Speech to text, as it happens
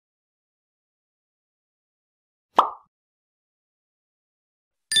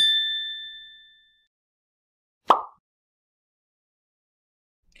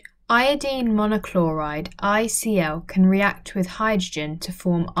Iodine monochloride, ICl, can react with hydrogen to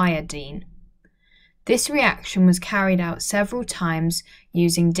form iodine. This reaction was carried out several times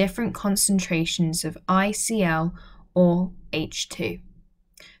using different concentrations of ICl or H2.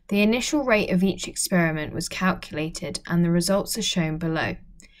 The initial rate of each experiment was calculated and the results are shown below.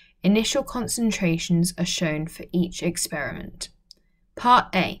 Initial concentrations are shown for each experiment.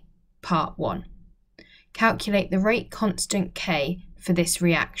 Part A, Part 1. Calculate the rate constant K for this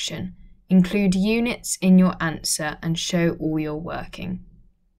reaction. Include units in your answer and show all your working.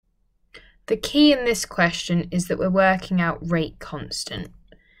 The key in this question is that we're working out rate constant.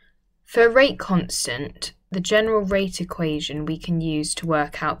 For rate constant, the general rate equation we can use to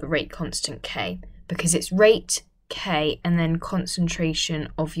work out the rate constant K, because it's rate K and then concentration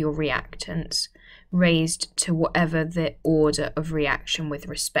of your reactants raised to whatever the order of reaction with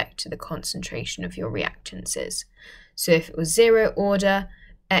respect to the concentration of your reactants is. So if it was 0 order,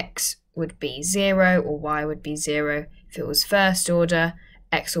 X would be 0 or Y would be 0. If it was first order,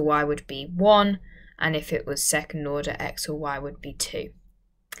 X or Y would be 1. And if it was second order, X or Y would be 2.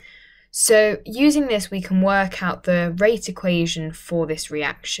 So using this, we can work out the rate equation for this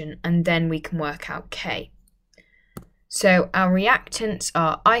reaction, and then we can work out K. So our reactants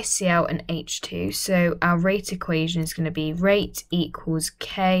are ICl and H2, so our rate equation is going to be rate equals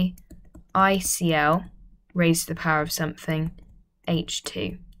K ICl raised to the power of something,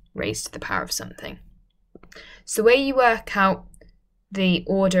 H2 raised to the power of something. So the way you work out the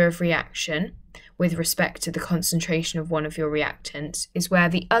order of reaction with respect to the concentration of one of your reactants is where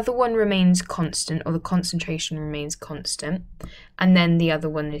the other one remains constant, or the concentration remains constant, and then the other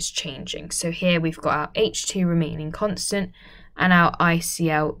one is changing. So here we've got our H2 remaining constant and our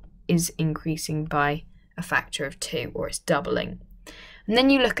ICl is increasing by a factor of 2, or it's doubling. And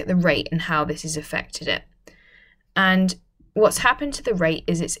then you look at the rate and how this has affected it. And what's happened to the rate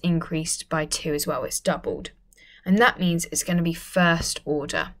is it's increased by 2 as well, it's doubled. And that means it's going to be first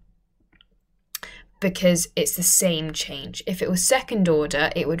order, because it's the same change. If it was second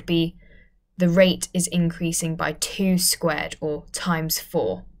order, it would be the rate is increasing by 2 squared, or times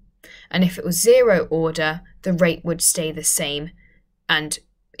 4. And if it was 0 order, the rate would stay the same and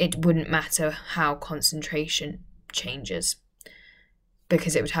it wouldn't matter how concentration changes,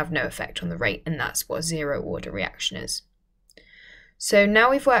 because it would have no effect on the rate, and that's what a 0 order reaction is. So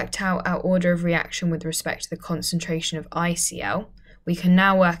now we've worked out our order of reaction with respect to the concentration of ICl, we can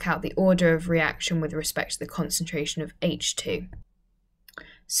now work out the order of reaction with respect to the concentration of H2.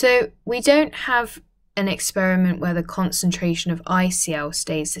 So we don't have an experiment where the concentration of ICl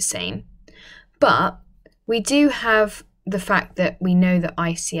stays the same, but we do have the fact that we know that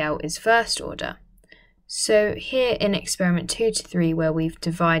ICl is first order. So here in experiment 2 to 3, where we've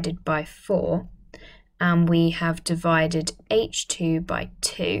divided by 4, and we have divided H2 by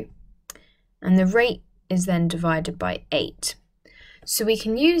 2, and the rate is then divided by 8. So we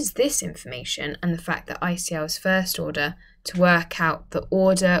can use this information and the fact that ICl is first order to work out the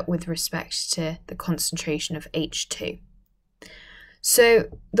order with respect to the concentration of H2. So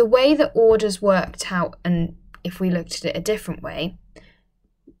the way that orders worked out, and if we looked at it a different way,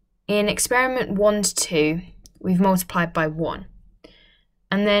 in experiment 1 to 2, we've multiplied by 1.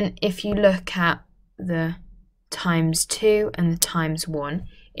 And then if you look at the times 2 and the times 1,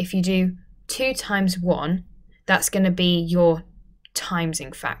 if you do 2 times 1, that's going to be your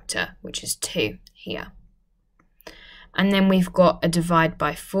timesing factor, which is 2 here. And then we've got a divide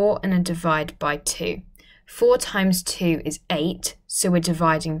by 4 and a divide by 2. 4 times 2 is 8, so we're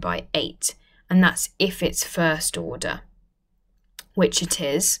dividing by 8, and that's if it's first order, which it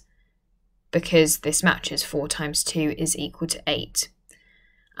is, because this matches 4 times 2 is equal to 8.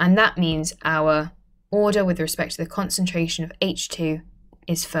 And that means our order with respect to the concentration of H2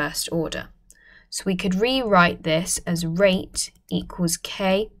 is first order. So we could rewrite this as rate equals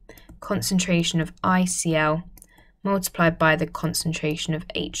K, concentration of ICl, multiplied by the concentration of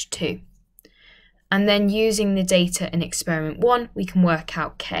H2. And then using the data in experiment 1, we can work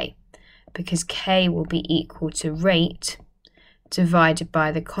out K, because K will be equal to rate divided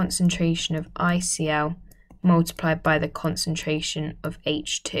by the concentration of ICl multiplied by the concentration of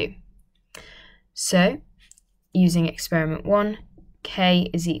H2. So, using experiment 1, K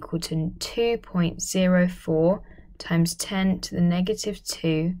is equal to 2.04 times 10 to the negative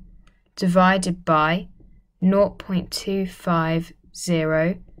 2 divided by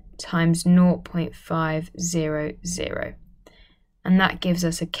 0.250 times 0.500. And that gives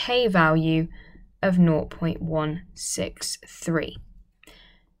us a K value of 0.163,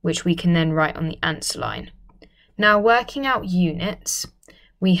 which we can then write on the answer line. Now, working out units,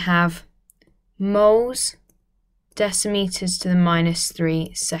 we have moles decimeters to the minus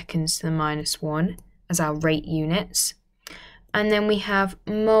 3, seconds to the minus 1 as our rate units. And then we have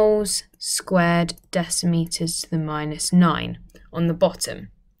moles squared decimeters to the minus 9 on the bottom.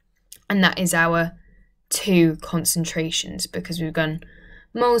 And that is our two concentrations because we've done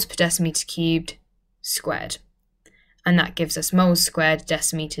moles per decimeter cubed squared. And that gives us moles squared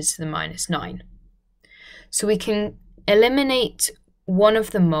decimeters to the minus 9. So we can eliminate one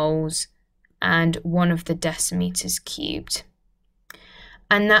of the moles and one of the decimeters cubed.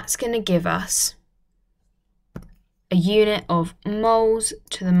 And that's going to give us a unit of moles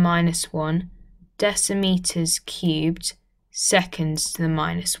to the minus 1, decimeters cubed, seconds to the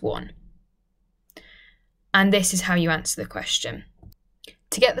minus 1. And this is how you answer the question.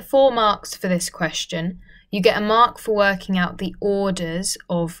 To get the 4 marks for this question, you get a mark for working out the orders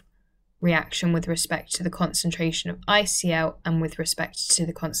of reaction with respect to the concentration of ICl and with respect to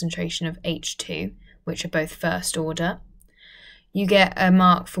the concentration of H2, which are both first order. You get a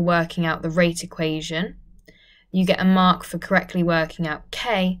mark for working out the rate equation. You get a mark for correctly working out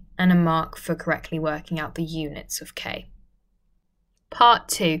K and a mark for correctly working out the units of K. Part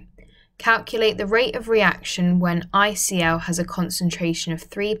 2. Calculate the rate of reaction when ICl has a concentration of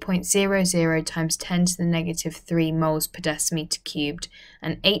 3.00 times 10 to the negative 3 moles per decimeter cubed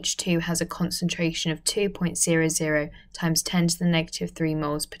and H2 has a concentration of 2.00 times 10 to the negative 3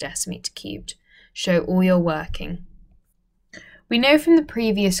 moles per decimeter cubed. Show all your working. We know from the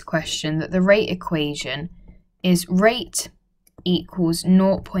previous question that the rate equation is rate equals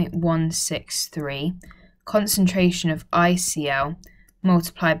 0.163 concentration of ICl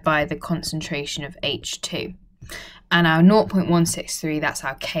multiplied by the concentration of H2. And our 0.163, that's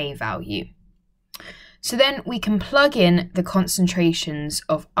our K value. So then we can plug in the concentrations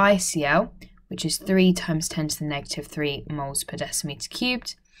of ICl, which is 3 times 10 to the negative 3 moles per decimeter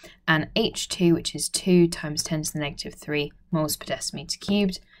cubed, and H2, which is 2 times 10 to the negative 3 moles per decimeter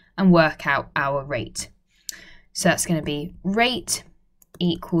cubed, and work out our rate. So that's going to be rate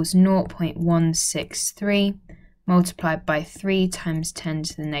equals 0.163 multiplied by 3 times 10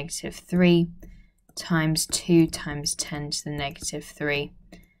 to the negative 3 times 2 times 10 to the negative 3.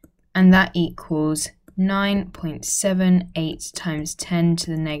 And that equals 9.78 times 10 to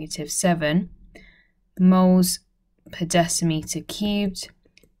the negative 7 moles per decimeter cubed,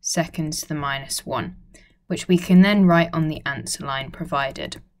 seconds to the minus 1, which we can then write on the answer line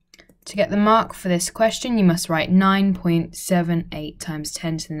provided. To get the mark for this question, you must write 9.78 times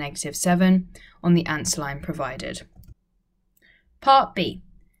 10 to the negative 7 on the answer line provided. Part B.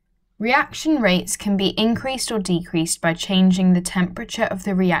 Reaction rates can be increased or decreased by changing the temperature of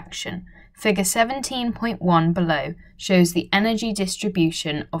the reaction. Figure 17.1 below shows the energy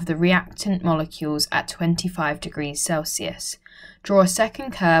distribution of the reactant molecules at 25 degrees Celsius. Draw a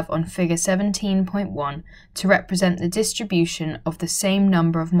second curve on figure 17.1 to represent the distribution of the same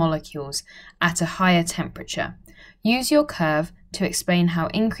number of molecules at a higher temperature. Use your curve to explain how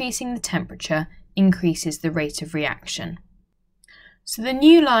increasing the temperature increases the rate of reaction. So the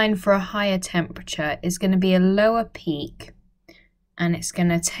new line for a higher temperature is going to be a lower peak and it's going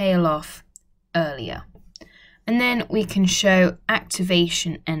to tail off earlier. And then we can show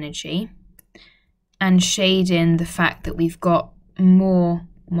activation energy and shade in the fact that we've got more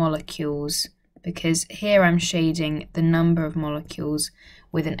molecules, because here I'm shading the number of molecules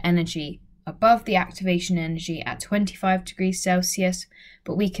with an energy above the activation energy at 25 degrees Celsius,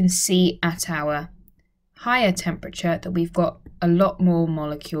 but we can see at our higher temperature that we've got a lot more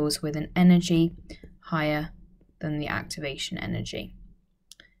molecules with an energy higher than the activation energy,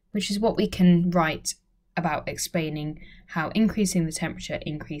 which is what we can write about explaining how increasing the temperature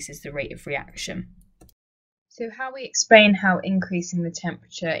increases the rate of reaction. So how we explain how increasing the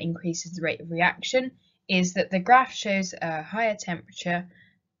temperature increases the rate of reaction is that the graph shows a higher temperature,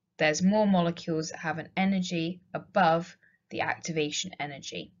 there's more molecules that have an energy above the activation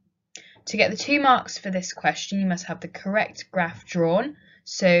energy. To get the 2 marks for this question, you must have the correct graph drawn.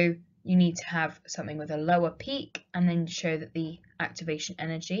 So you need to have something with a lower peak and then show that the activation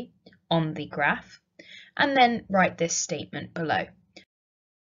energy on the graph. And then write this statement below.